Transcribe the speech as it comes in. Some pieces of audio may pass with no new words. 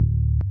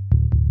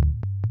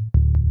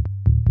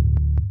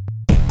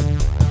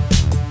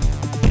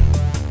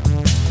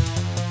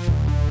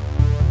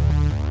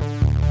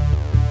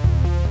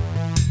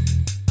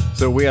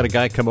So we had a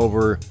guy come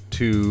over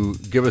to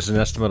give us an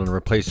estimate on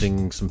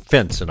replacing some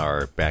fence in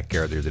our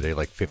backyard the other day,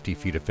 like 50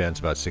 feet of fence,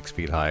 about 6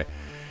 feet high.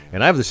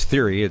 And I have this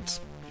theory, it's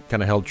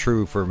kind of held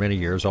true for many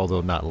years,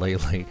 although not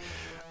lately,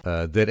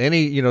 that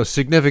any,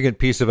 significant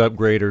piece of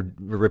upgrade or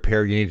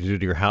repair you need to do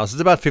to your house is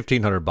about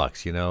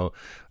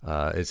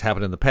 $1,500. It's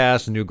happened in the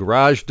past. A new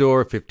garage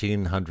door,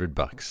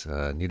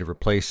 $1,500. Need to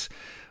replace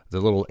the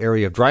little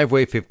area of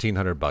driveway,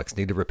 $1,500.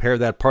 Need to repair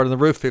that part of the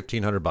roof,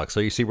 $1,500. So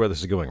you see where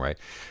this is going, right?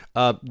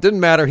 Didn't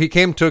matter. He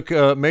came, took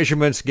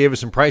measurements, gave us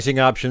some pricing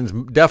options,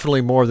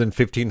 definitely more than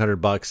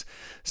 $1,500.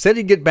 Said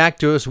he'd get back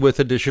to us with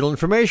additional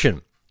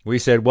information. We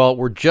said, well,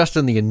 we're just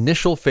in the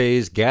initial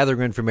phase,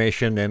 gathering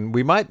information, and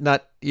we might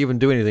not even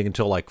do anything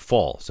until like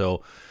fall.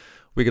 So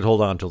we could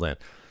hold on till then.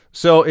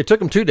 So it took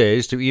him 2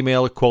 days to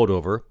email a quote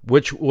over,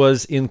 which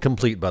was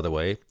incomplete, by the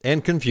way,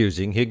 and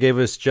confusing. He gave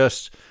us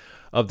just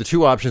of the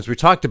two options we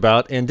talked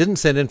about and didn't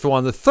send info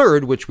on the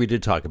third, which we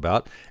did talk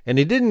about. And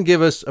he didn't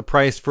give us a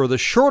price for the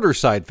shorter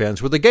side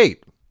fence with a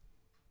gate,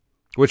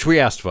 which we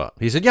asked for.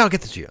 He said, yeah, I'll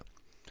get this to you.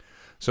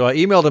 So I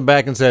emailed him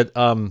back and said,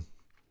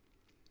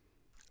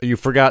 you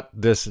forgot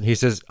this. And he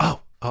says,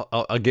 I'll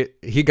get,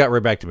 he got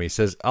right back to me. He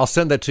says, I'll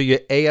send that to you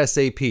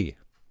ASAP.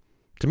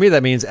 To me,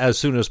 that means as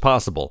soon as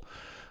possible.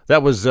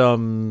 That was,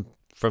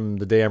 from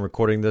the day I'm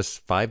recording this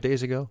 5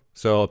 days ago.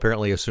 So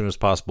apparently as soon as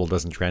possible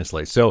doesn't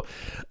translate. So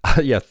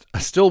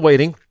still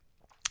waiting.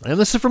 And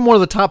this is from one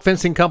of the top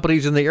fencing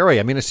companies in the area.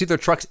 I mean, I see their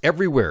trucks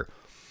everywhere.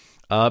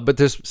 But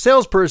this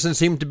salesperson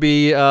seemed to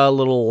be a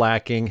little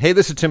lacking. Hey,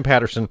 this is Tim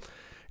Patterson,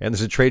 and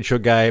this is Trade Show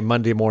Guy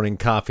Monday Morning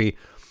Coffee.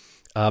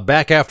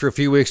 Back after a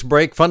few weeks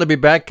break. Fun to be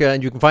back.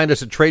 And you can find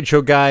us at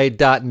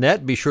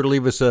tradeshowguy.net. Be sure to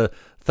leave us a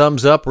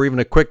thumbs up or even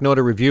a quick note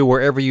of review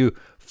wherever you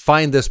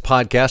find this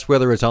podcast,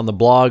 whether it's on the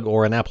blog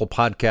or an Apple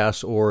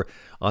Podcasts or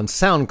on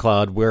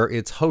SoundCloud where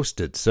it's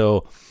hosted.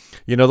 So,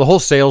 the whole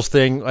sales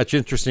thing, that's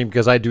interesting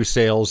because I do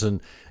sales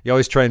and you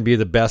always try and be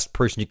the best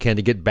person you can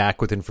to get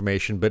back with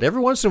information. But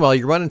every once in a while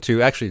you run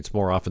into, actually it's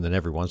more often than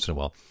every once in a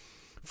while,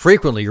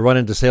 frequently you run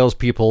into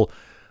salespeople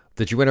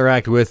that you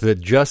interact with that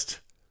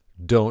just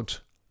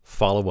don't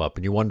follow up.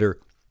 And you wonder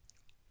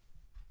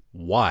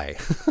why.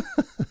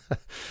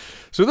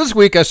 So this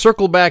week, I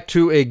circled back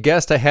to a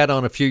guest I had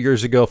on a few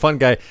years ago, a fun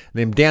guy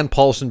named Dan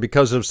Paulson,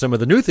 because of some of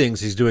the new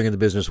things he's doing in the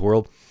business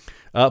world.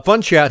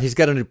 Fun chat. He's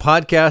got a new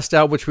podcast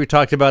out, which we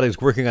talked about.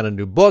 He's working on a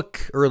new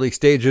book, early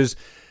stages.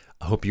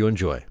 I hope you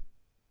enjoy. I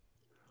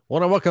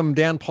want to welcome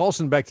Dan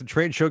Paulson back to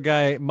Trade Show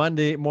Guy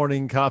Monday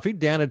Morning Coffee.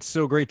 Dan, it's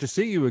so great to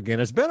see you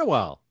again. It's been a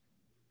while.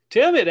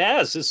 Tim, it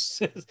has.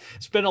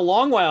 It's been a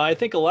long while. I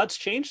think a lot's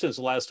changed since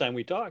the last time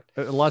we talked.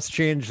 A lot's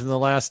changed in the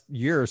last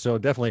year or so,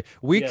 definitely.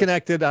 We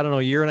connected, I don't know,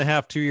 a year and a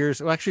half, 2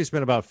 years. Well, actually, it's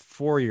been about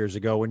 4 years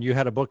ago when you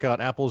had a book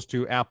out, Apples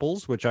to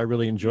Apples, which I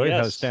really enjoyed,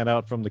 how to stand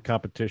out from the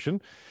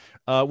competition,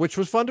 which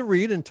was fun to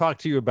read and talk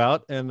to you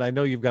about. And I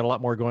know you've got a lot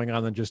more going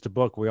on than just a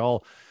book. We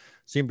all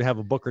seem to have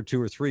a book or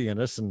two or three in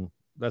us, and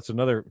that's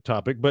another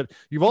topic. But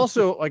you've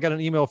also, I got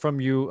an email from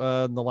you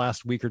in the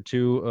last week or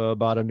two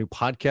about a new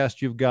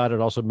podcast you've got.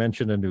 It also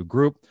mentioned a new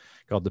group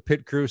called the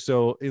Pit Crew.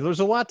 So there's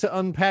a lot to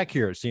unpack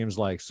here, it seems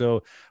like.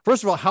 So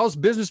first of all, how's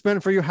business been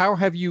for you? How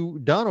have you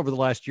done over the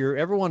last year?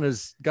 Everyone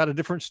has got a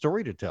different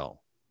story to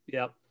tell.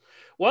 Yeah.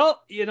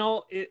 Well,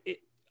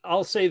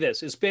 I'll say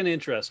this, it's been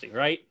interesting,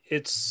 right?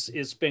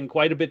 It's been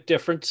quite a bit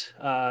different.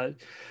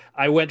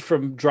 I went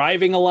from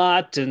driving a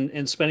lot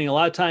and spending a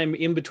lot of time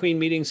in between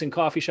meetings in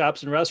coffee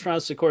shops and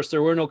restaurants. Of course,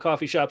 there were no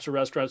coffee shops or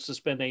restaurants to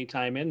spend any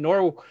time in,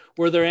 nor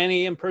were there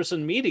any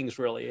in-person meetings,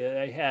 really.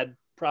 I had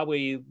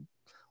probably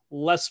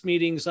less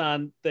meetings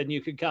than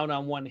you could count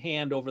on one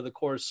hand over the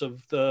course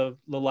of the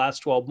last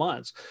 12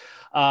 months.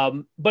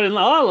 But in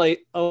a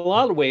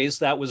lot of ways,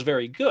 that was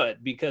very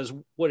good, because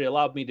what it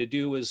allowed me to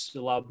do is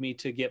allowed me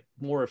to get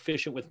more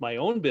efficient with my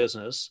own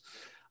business.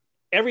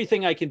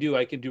 Everything I can do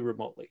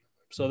remotely.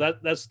 So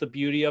that's the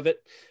beauty of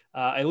it.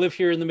 I live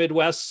here in the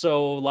Midwest,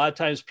 so a lot of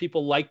times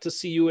people like to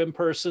see you in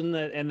person,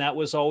 and that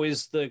was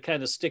always the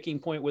kind of sticking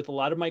point with a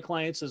lot of my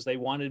clients, is they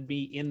wanted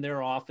me in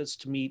their office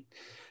to meet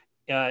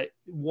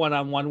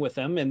one-on-one with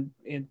them. And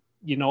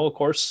of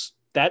course,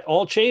 that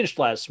all changed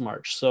last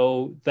March.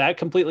 So that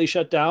completely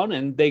shut down,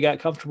 and they got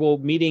comfortable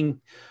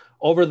meeting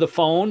over the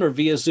phone or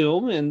via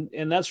Zoom.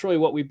 And that's really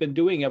what we've been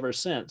doing ever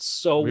since.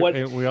 So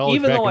even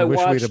though I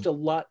watched a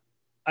lot,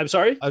 I'm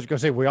sorry? I was going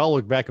to say, we all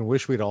look back and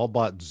wish we'd all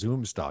bought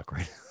Zoom stock,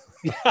 right?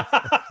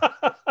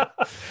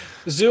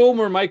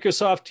 Zoom or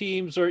Microsoft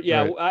Teams, or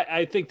Right.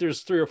 I think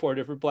there's 3 or 4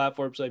 different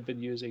platforms I've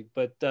been using,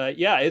 but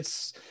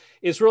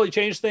it's really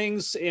changed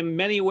things in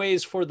many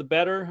ways for the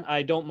better.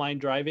 I don't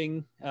mind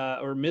driving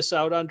or miss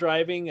out on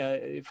driving.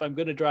 If I'm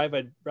going to drive,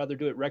 I'd rather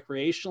do it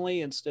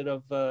recreationally instead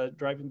of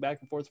driving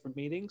back and forth for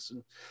meetings.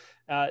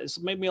 And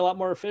it's made me a lot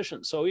more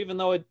efficient. So even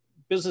though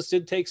business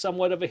did take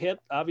somewhat of a hit,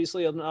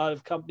 obviously a lot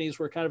of companies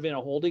were kind of in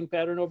a holding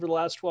pattern over the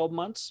last 12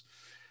 months.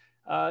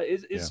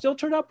 It still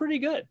turned out pretty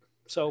good.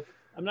 So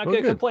I'm not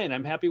going to complain.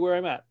 I'm happy where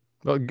I'm at.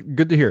 Well,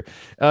 good to hear.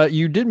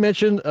 You did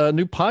mention a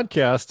new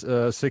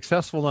podcast,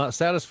 Successful Not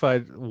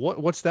Satisfied.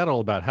 What's that all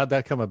about? How'd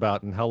that come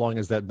about, and how long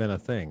has that been a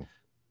thing?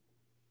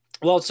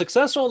 Well,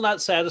 Successful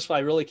Not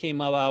Satisfied really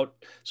came about.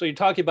 So you're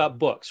talking about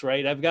books,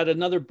 right? I've got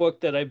another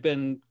book that I've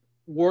been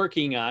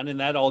working on, and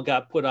that all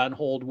got put on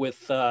hold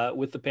with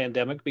the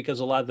pandemic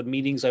because a lot of the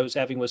meetings I was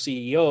having with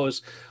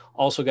CEOs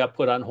also got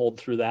put on hold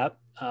through that.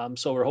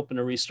 So we're hoping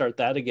to restart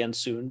that again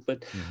soon.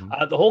 But Hmm.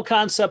 the whole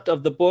concept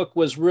of the book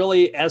was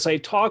really, as I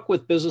talk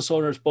with business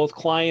owners, both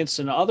clients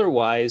and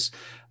otherwise,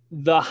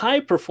 the high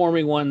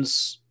performing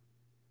ones,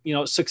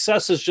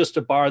 success is just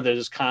a bar that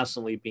is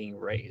constantly being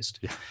raised.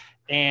 Yeah.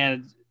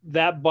 And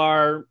that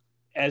bar,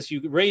 as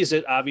you raise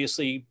it,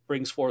 obviously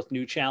brings forth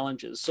new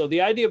challenges. So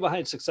the idea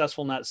behind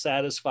Successful Not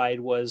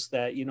Satisfied was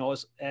that,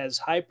 as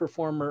high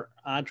performer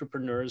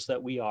entrepreneurs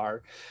that we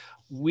are,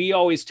 we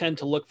always tend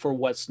to look for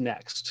what's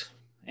next.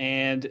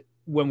 And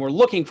when we're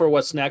looking for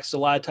what's next, a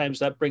lot of times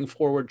that brings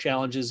forward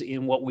challenges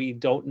in what we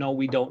don't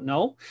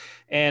know,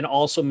 and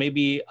also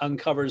maybe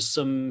uncovers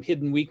some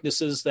hidden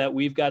weaknesses that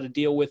we've got to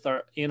deal with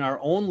in our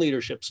own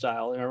leadership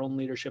style, in our own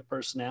leadership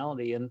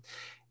personality. And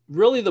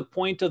really the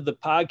point of the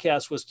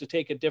podcast was to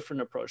take a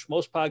different approach.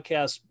 Most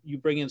podcasts, you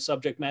bring in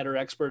subject matter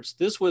experts.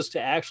 This was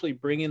to actually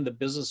bring in the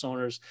business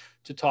owners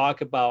to talk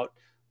about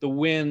the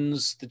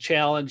wins, the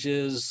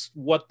challenges,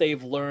 what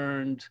they've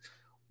learned,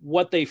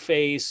 what they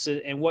face,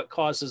 and what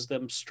causes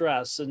them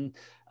stress. And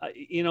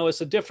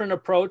it's a different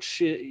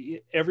approach.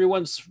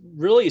 Everyone's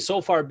really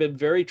so far been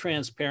very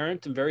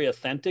transparent and very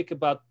authentic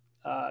about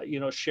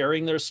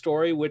sharing their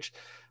story, which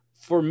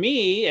for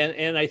me,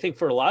 and I think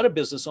for a lot of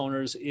business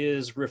owners,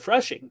 is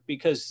refreshing,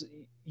 because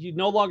you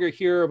no longer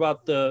hear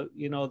about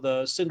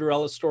the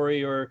Cinderella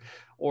story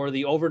or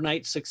the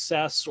overnight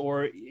success,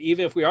 or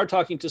even if we are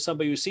talking to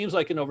somebody who seems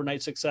like an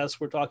overnight success,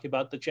 we're talking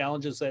about the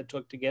challenges that it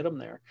took to get them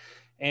there.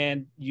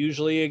 And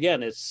usually,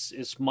 again,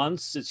 it's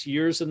months, it's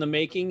years in the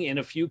making. In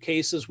a few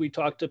cases, we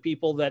talked to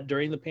people that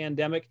during the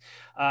pandemic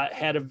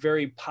had a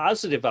very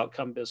positive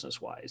outcome business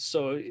wise.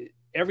 So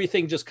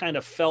everything just kind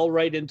of fell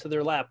right into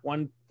their lap.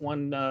 One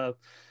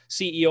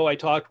CEO I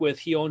talked with,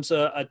 he owns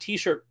a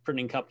t-shirt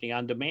printing company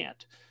on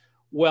demand.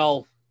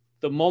 Well,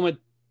 the moment,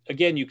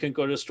 again, you can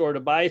go to a store to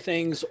buy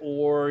things,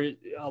 or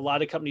a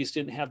lot of companies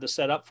didn't have the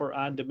setup for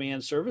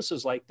on-demand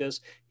services like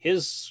this.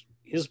 His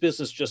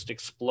business just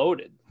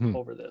exploded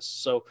over this.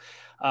 So,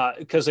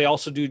 because they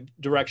also do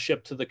direct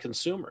ship to the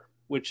consumer,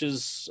 which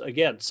is,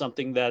 again,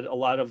 something that a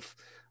lot of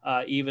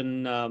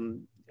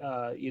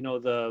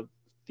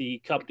the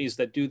companies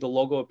that do the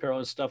logo apparel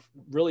and stuff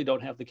really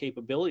don't have the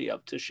capability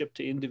of to ship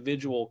to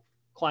individual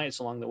clients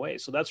along the way.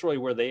 So that's really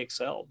where they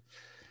excelled.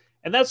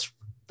 And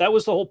that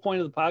was the whole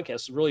point of the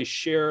podcast, to really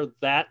share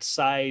that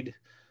side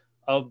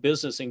of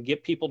business and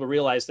get people to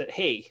realize that,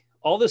 hey,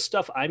 all this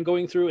stuff I'm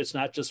going through, it's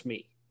not just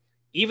me.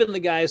 Even the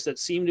guys that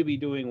seem to be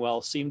doing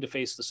well seem to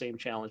face the same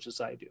challenges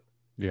I do.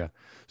 Yeah.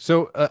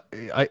 So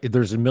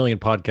there's a million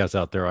podcasts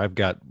out there. I've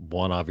got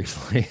one,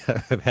 obviously.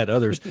 I've had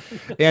others.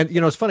 And,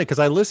 it's funny because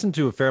I listen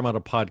to a fair amount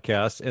of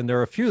podcasts, and there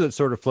are a few that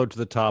sort of float to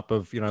the top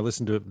of, I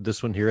listen to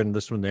this one here and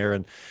this one there.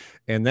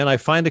 And then I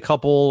find a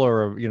couple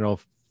or,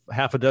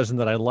 half a dozen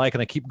that I like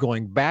and I keep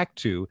going back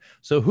to.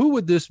 So who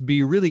would this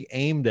be really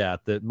aimed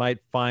at that might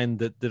find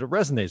that it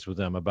resonates with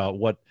them about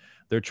what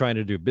they're trying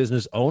to do?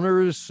 Business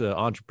owners,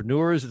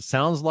 entrepreneurs, it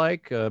sounds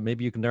like.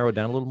 Maybe you can narrow it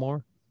down a little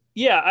more.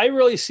 Yeah, I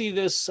really see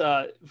this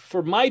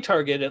for my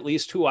target, at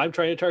least who I'm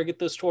trying to target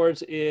this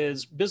towards,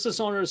 is business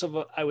owners of,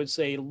 I would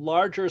say,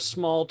 larger,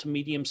 small to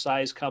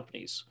medium-sized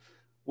companies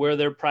where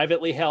they're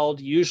privately held.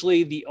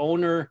 Usually the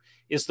owner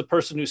is the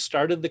person who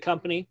started the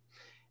company,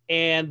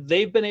 and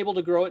they've been able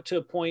to grow it to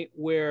a point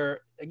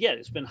where, again,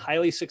 it's been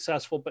highly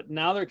successful, but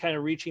now they're kind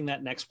of reaching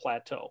that next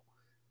plateau.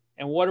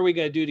 And what are we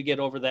going to do to get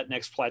over that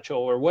next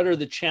plateau? Or what are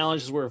the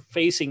challenges we're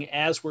facing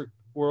as we're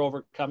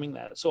overcoming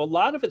that? So a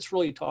lot of it's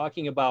really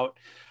talking about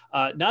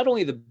not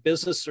only the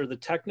business or the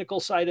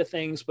technical side of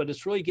things, but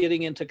it's really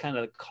getting into kind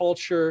of the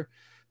culture,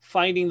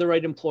 finding the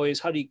right employees.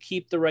 How do you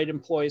keep the right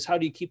employees? How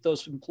do you keep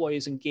those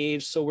employees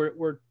engaged? So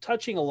we're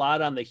touching a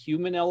lot on the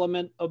human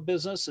element of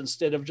business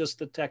instead of just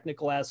the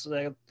technical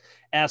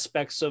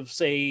aspects of,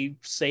 say,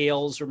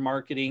 sales or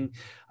marketing.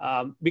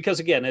 Because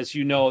again, as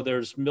you know,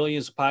 there's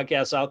millions of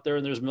podcasts out there,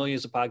 and there's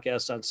millions of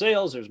podcasts on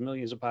sales. There's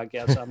millions of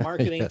podcasts on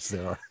marketing. Yes,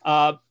 there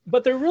are.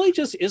 But there really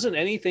just isn't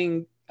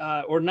anything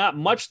or not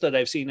much that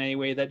I've seen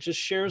anyway, that just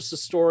shares the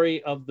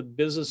story of the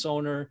business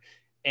owner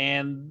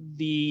and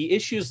the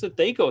issues that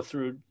they go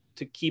through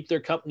to keep their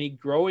company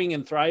growing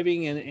and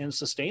thriving and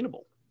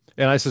sustainable.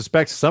 And I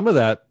suspect some of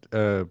that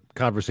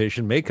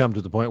conversation may come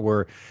to the point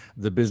where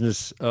the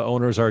business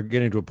owners are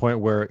getting to a point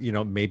where,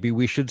 maybe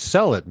we should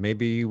sell it.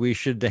 Maybe we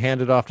should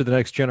hand it off to the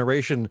next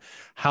generation.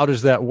 How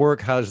does that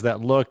work? How does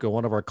that look?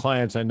 One of our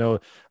clients, I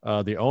know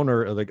the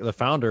owner, the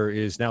founder,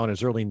 is now in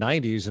his early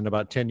 90s. And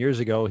about 10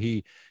 years ago,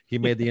 he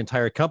made the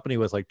entire company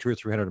with like 200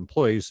 or 300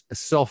 employees,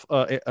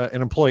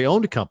 an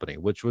employee-owned company,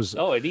 which was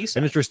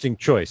an interesting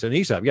choice. An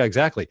ESOP, yeah,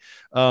 exactly.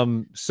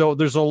 So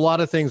there's a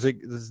lot of things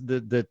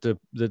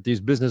that these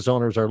business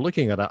owners are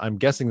looking at. I'm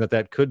guessing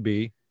that could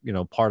be,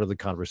 part of the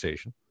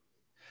conversation.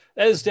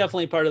 That is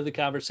definitely part of the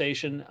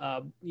conversation.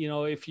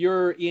 If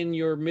you're in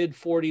your mid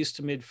 40s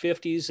to mid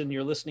 50s and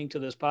you're listening to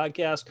this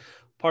podcast,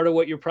 part of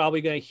what you're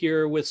probably going to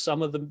hear with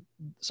some of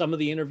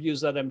the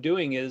interviews that I'm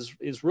doing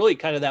is really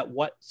kind of that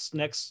what's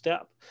next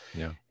step.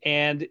 Yeah.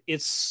 And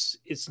it's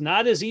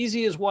not as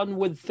easy as one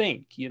would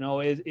think.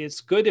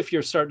 It's good if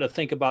you're starting to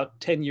think about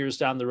 10 years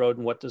down the road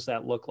and what does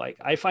that look like.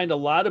 I find a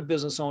lot of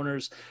business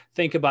owners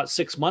think about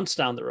 6 months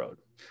down the road.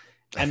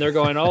 And they're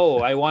going, oh,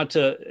 I want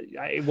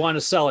to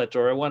sell it,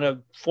 or I want to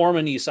form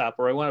an ESOP,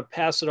 or I want to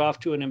pass it off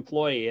to an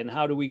employee. And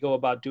how do we go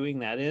about doing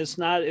that? And it's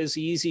not as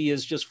easy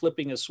as just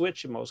flipping a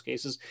switch in most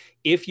cases,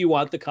 if you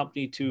want the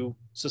company to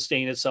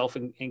sustain itself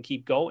and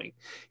keep going.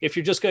 If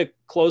you're just going to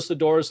close the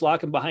doors,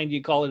 lock them behind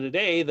you, call it a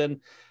day,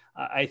 then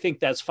I think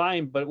that's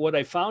fine. But what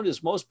I found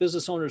is most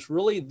business owners,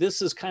 really,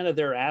 this is kind of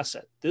their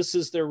asset. This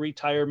is their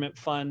retirement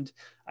fund.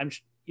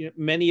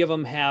 Many of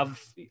them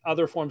have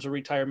other forms of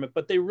retirement,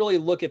 but they really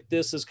look at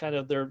this as kind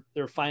of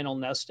their final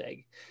nest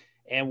egg.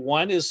 And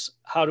one is,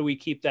 how do we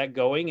keep that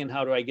going and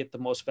how do I get the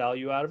most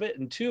value out of it?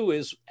 And two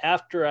is,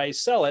 after I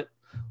sell it,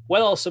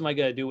 what else am I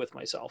going to do with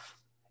myself?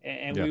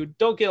 And we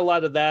don't get a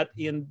lot of that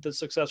in the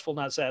Successful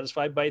Not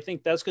Satisfied, but I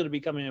think that's going to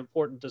become an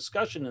important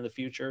discussion in the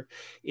future,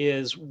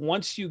 is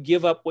once you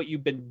give up what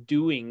you've been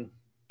doing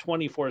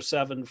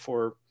 24/7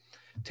 for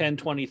 10,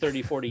 20,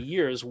 30, 40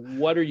 years,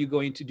 what are you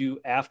going to do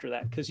after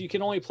that? Because you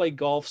can only play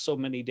golf so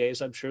many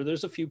days. I'm sure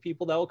there's a few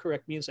people that will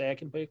correct me and say I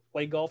can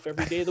play golf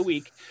every day of the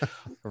week.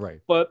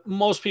 Right. But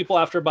most people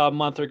after about a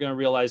month are going to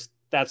realize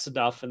that's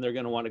enough and they're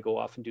going to want to go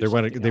off and do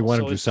something else. They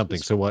want to do something.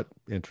 So what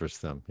interests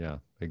them? Yeah,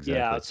 exactly.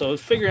 Yeah. So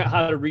figuring out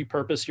how to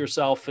repurpose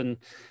yourself and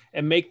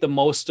make the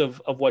most of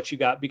what you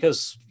got,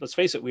 because let's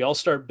face it, we all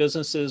start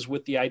businesses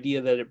with the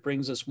idea that it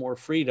brings us more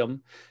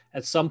freedom.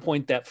 At some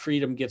point that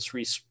freedom gets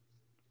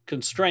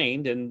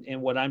constrained,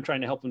 and what I'm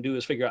trying to help them do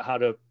is figure out how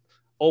to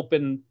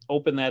open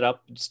that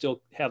up and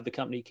still have the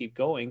company keep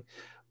going.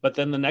 But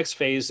then the next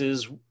phase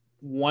is,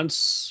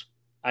 once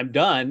I'm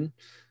done,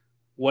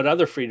 what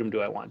other freedom do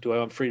I want? Do I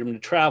want freedom to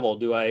travel?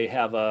 Do I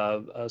have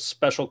a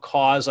special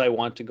cause I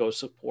want to go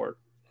support?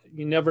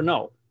 You never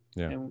know.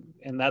 Yeah.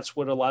 And that's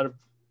what a lot of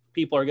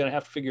people are going to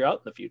have to figure out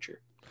in the future.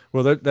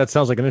 Well, that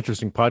sounds like an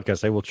interesting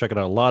podcast. I will check it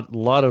out. A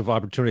lot of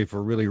opportunity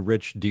for really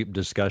rich, deep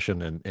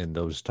discussion in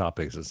those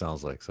topics, it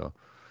sounds like. So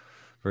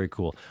very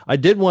cool. I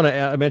did want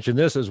to mention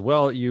this as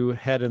well. You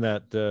had in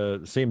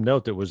that same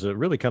note that was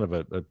really kind of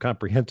a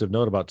comprehensive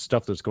note about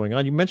stuff that's going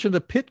on. You mentioned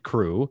the pit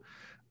crew,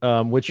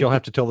 which you'll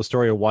have to tell the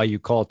story of why you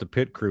call it the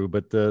pit crew.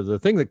 But the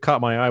thing that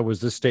caught my eye was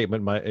this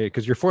statement,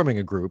 because you're forming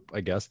a group, I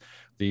guess.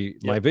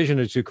 My vision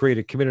is to create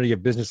a community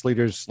of business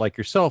leaders like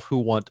yourself who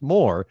want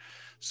more.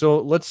 So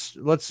let's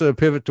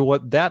pivot to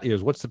what that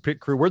is. What's the pit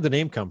crew? Where'd the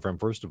name come from,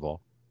 first of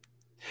all?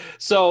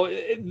 So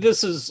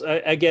this is,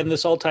 again,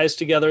 this all ties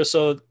together.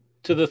 So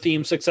to the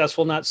theme,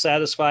 Successful Not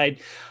Satisfied.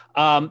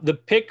 The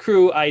pit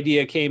crew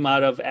idea came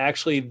out of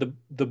actually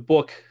the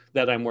book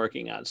that I'm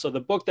working on. So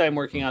the book that I'm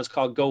working on is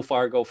called Go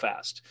Far, Go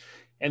Fast.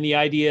 And the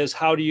idea is,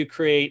 how do you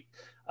create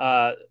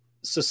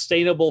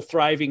sustainable,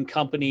 thriving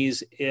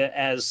companies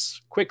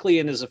as quickly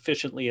and as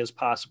efficiently as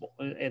possible?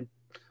 And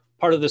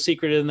part of the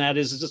secret in that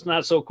is it's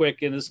not so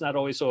quick and it's not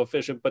always so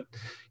efficient, but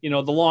the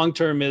long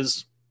term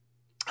is,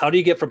 how do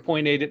you get from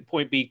point A to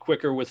point B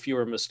quicker with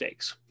fewer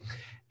mistakes?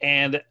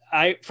 And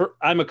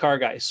I'm a car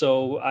guy,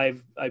 so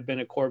I've been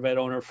a Corvette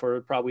owner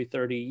for probably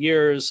 30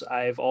 years.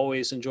 I've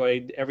always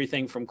enjoyed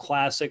everything from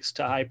classics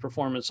to high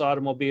performance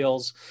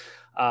automobiles,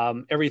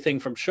 everything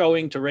from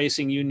showing to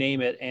racing, you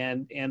name it.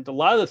 And a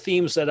lot of the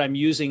themes that I'm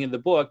using in the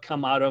book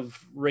come out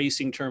of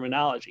racing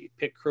terminology,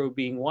 pit crew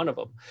being one of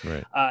them.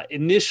 Right.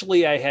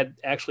 Initially, I had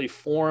actually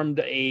formed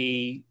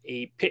a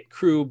pit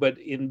crew, but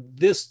in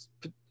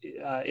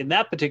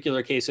that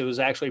particular case, it was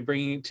actually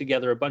bringing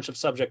together a bunch of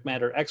subject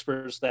matter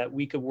experts that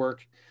we could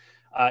work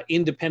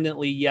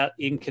independently, yet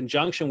in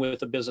conjunction with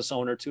a business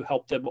owner, to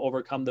help them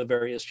overcome the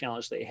various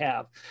challenges they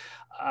have.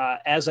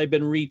 As I've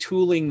been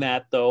retooling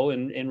that, though,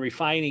 and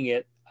refining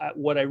it,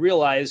 what I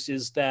realized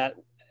is that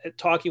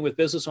talking with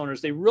business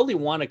owners, they really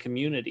want a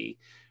community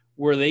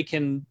where they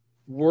can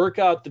work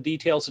out the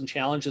details and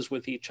challenges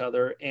with each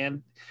other.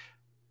 And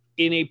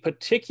in a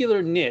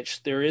particular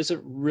niche, there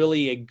isn't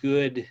really a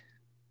good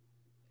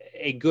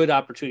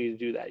opportunity to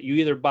do that. You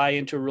either buy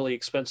into a really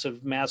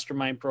expensive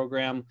mastermind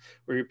program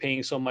where you're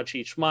paying so much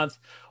each month,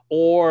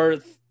 or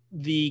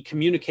the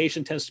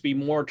communication tends to be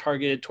more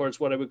targeted towards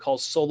what I would call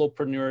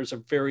solopreneurs, or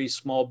very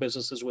small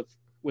businesses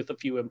with a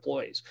few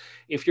employees.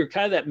 If you're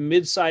kind of that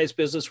mid-sized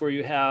business where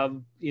you have,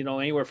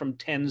 anywhere from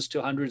tens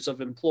to hundreds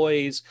of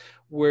employees,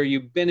 where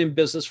you've been in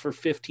business for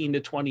 15 to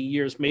 20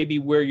 years, maybe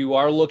where you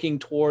are looking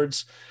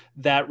towards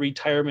that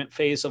retirement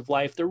phase of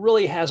life, there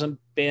really hasn't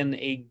been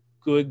a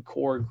good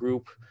core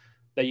group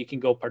that you can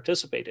go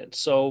participate in.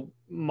 So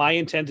my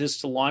intent is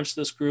to launch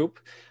this group.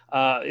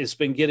 It's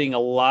been getting a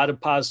lot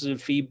of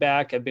positive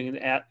feedback. I've been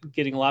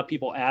getting a lot of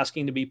people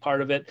asking to be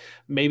part of it.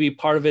 Maybe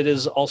part of it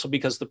is also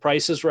because the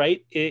price is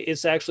right.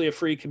 It's actually a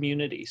free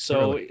community.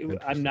 So Really?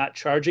 I'm not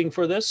charging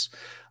for this.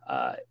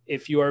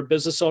 If you are a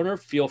business owner,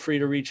 feel free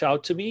to reach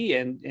out to me,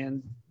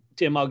 and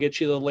Tim, I'll get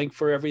you the link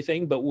for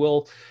everything, but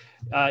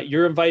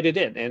you're invited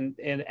in.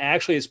 And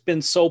actually it's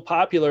been so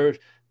popular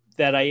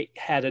that I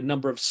had a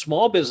number of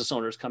small business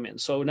owners come in.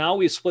 So now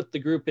we split the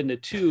group into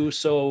two.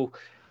 So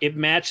it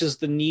matches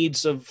the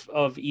needs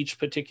of each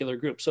particular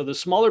group. So the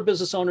smaller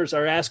business owners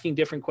are asking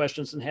different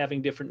questions and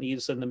having different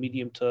needs than the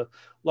medium to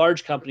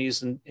large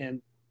companies.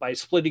 And by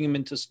splitting them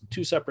into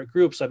two separate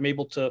groups, I'm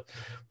able to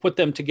put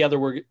them together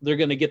where they're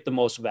going to get the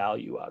most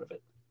value out of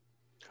it.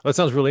 That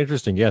sounds really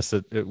interesting. Yes,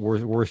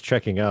 worth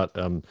checking out.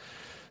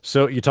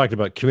 So you talked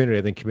about community.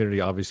 I think community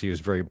obviously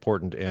is very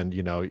important, and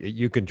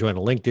you can join a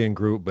LinkedIn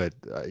group, but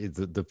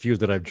the few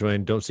that I've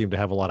joined don't seem to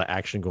have a lot of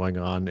action going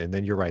on. And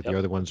then you're right, the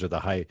other ones are the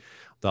high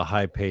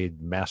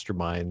paid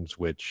masterminds,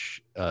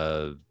 which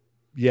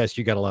yes,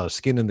 you got a lot of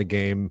skin in the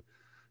game.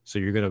 So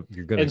you're gonna,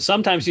 and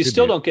sometimes you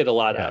still don't get a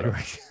lot out of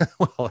it.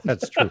 Well,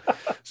 that's true.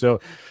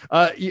 So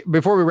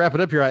before we wrap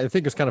it up here, I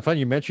think it's kind of fun.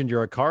 You mentioned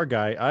you're a car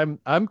guy.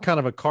 I'm kind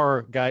of a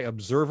car guy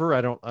observer.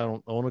 I don't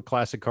own a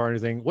classic car or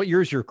anything. What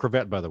year is your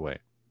Corvette, by the way?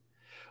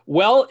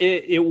 Well,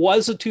 it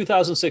was a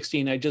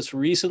 2016. I just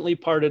recently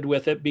parted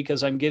with it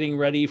because I'm getting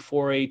ready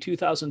for a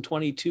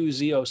 2022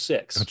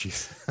 Z06. Oh,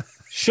 geez.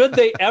 Should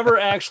they ever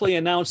actually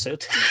announce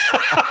it,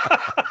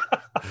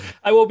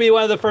 I will be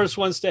one of the first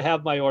ones to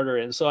have my order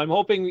in. So I'm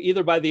hoping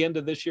either by the end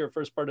of this year or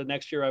first part of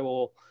next year, I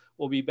will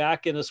be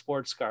back in a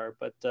sports car.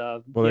 But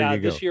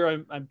this year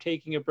I'm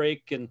taking a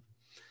break, and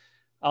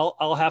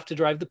I'll have to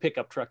drive the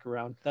pickup truck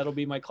around. That'll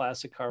be my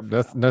classic car.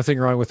 Nothing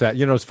wrong with that.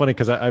 It's funny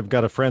because I've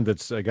got a friend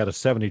that's got a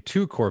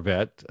 72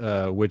 Corvette,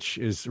 which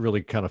is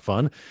really kind of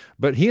fun.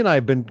 But he and I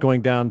have been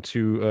going down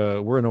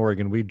to, we're in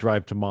Oregon. We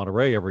drive to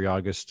Monterey every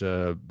August.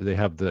 They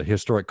have the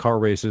historic car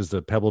races,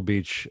 the Pebble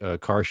Beach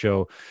car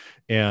show.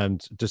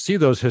 And to see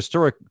those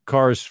historic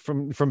cars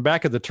from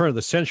back at the turn of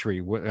the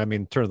century,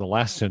 turn of the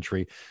last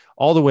century,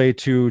 all the way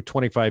to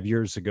 25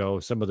 years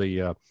ago, some of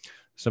the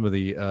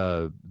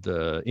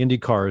Indy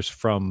cars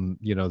from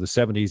the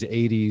 70s,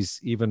 80s,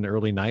 even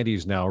early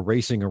 90s now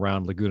racing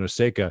around Laguna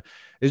Seca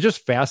is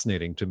just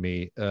fascinating to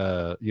me.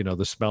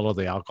 The smell of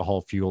the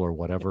alcohol fuel or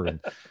whatever, and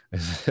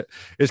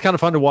it's kind of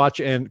fun to watch.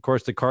 And of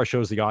course, the car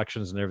shows, the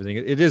auctions, and everything.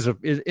 It is an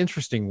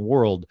interesting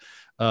world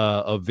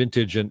of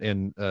vintage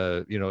and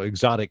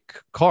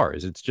exotic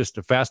cars. It's just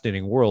a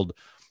fascinating world.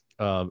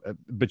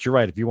 But you're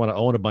right. If you want to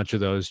own a bunch of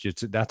those,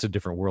 that's a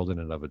different world in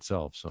and of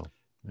itself. So.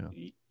 Yeah.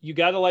 You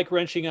got to like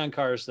wrenching on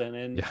cars then.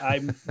 And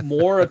I'm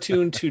more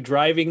attuned to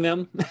driving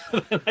them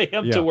than I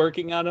am to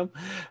working on them.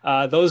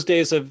 Those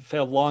days have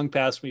long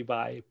passed me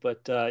by,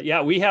 but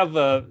we have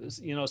a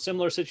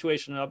similar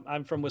situation.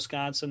 I'm from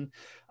Wisconsin.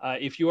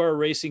 If you are a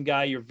racing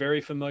guy, you're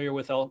very familiar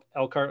with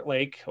Elkhart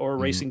Lake, or a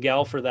racing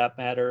gal for that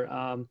matter.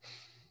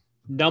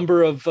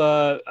 Number of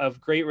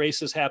great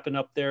races happen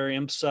up there,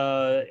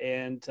 IMSA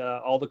and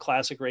all the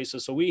classic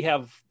races. So we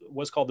have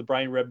what's called the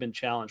Brian Redmond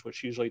Challenge,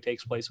 which usually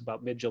takes place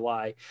about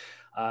mid-July.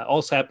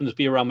 Also happens to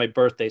be around my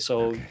birthday.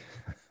 So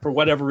for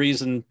whatever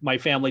reason, my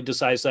family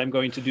decides I'm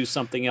going to do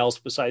something else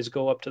besides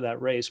go up to that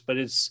race. But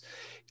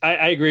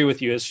I agree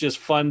with you. It's just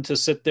fun to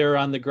sit there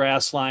on the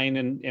grass line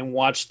and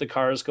watch the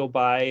cars go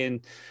by.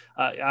 And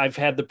I've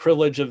had the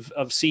privilege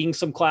of seeing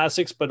some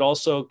classics, but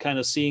also kind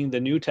of seeing the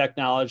new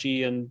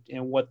technology and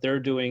what they're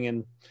doing.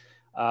 And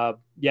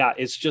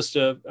it's just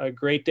a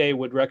great day.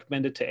 Would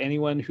recommend it to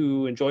anyone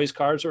who enjoys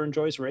cars or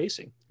enjoys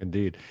racing.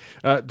 Indeed.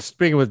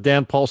 Speaking with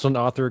Dan Paulson,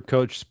 author,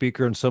 coach,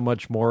 speaker, and so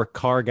much more,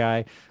 car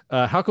guy.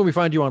 How can we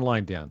find you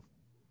online, Dan?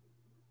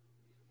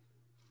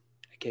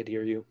 I can't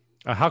hear you.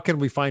 How can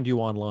we find you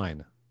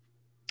online?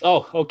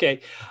 Oh,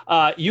 okay.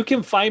 You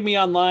can find me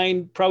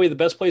online. Probably the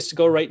best place to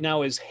go right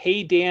now is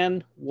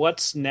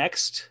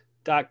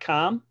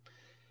heydanwhatsnext.com.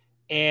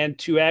 And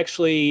to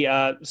actually,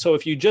 so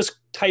if you just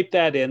type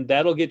that in,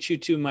 that'll get you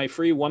to my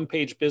free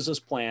one-page business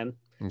plan.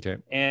 Okay.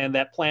 And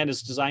that plan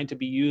is designed to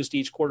be used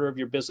each quarter of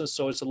your business.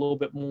 So it's a little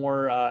bit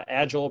more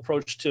agile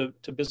approach to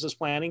business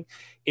planning.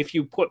 If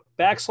you put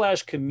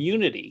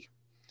 /community,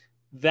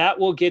 that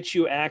will get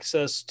you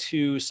access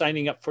to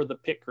signing up for the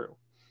pit crew.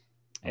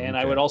 And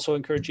I would also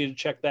encourage you to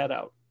check that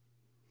out.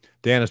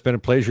 Dan, it's been a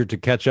pleasure to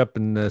catch up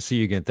and see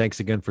you again. Thanks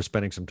again for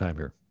spending some time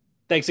here.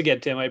 Thanks again,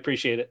 Tim. I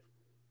appreciate it.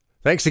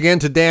 Thanks again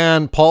to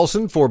Dan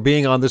Paulson for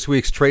being on this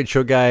week's Trade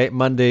Show Guy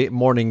Monday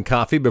Morning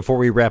Coffee. Before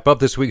we wrap up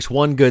this week's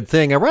One Good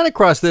Thing, I ran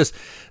across this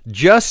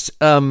just,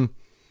 3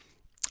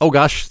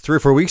 or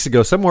 4 weeks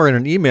ago, somewhere in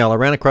an email. I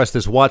ran across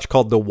this watch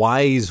called the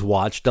Wyze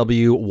watch,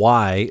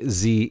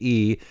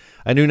 WYZE.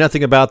 I knew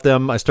nothing about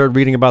them. I started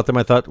reading about them.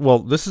 I thought, well,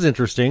 this is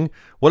interesting.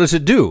 What does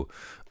it do?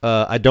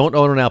 I don't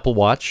own an Apple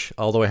Watch,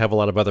 although I have a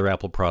lot of other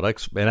Apple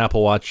products. An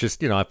Apple Watch,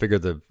 just, I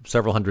figured the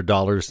several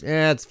 $100s,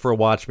 it's for a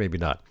watch, maybe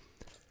not.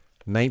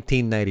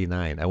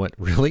 $19.99. I went,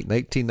 really?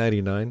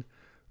 $19.99?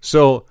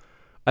 So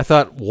I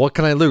thought, what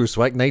can I lose?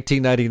 So like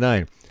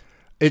 $19.99.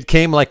 It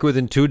came like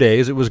within 2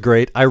 days. It was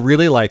great. I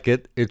really like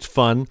it. It's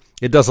fun.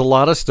 It does a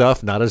lot of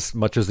stuff, not as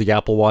much as the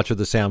Apple Watch or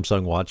the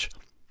Samsung Watch.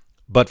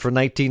 But for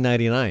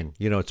 $19.99,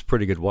 it's a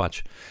pretty good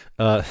watch.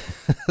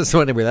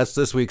 So anyway, that's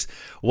this week's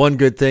One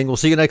Good Thing. We'll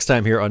see you next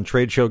time here on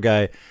Trade Show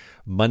Guy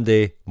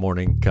Monday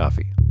Morning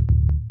Coffee.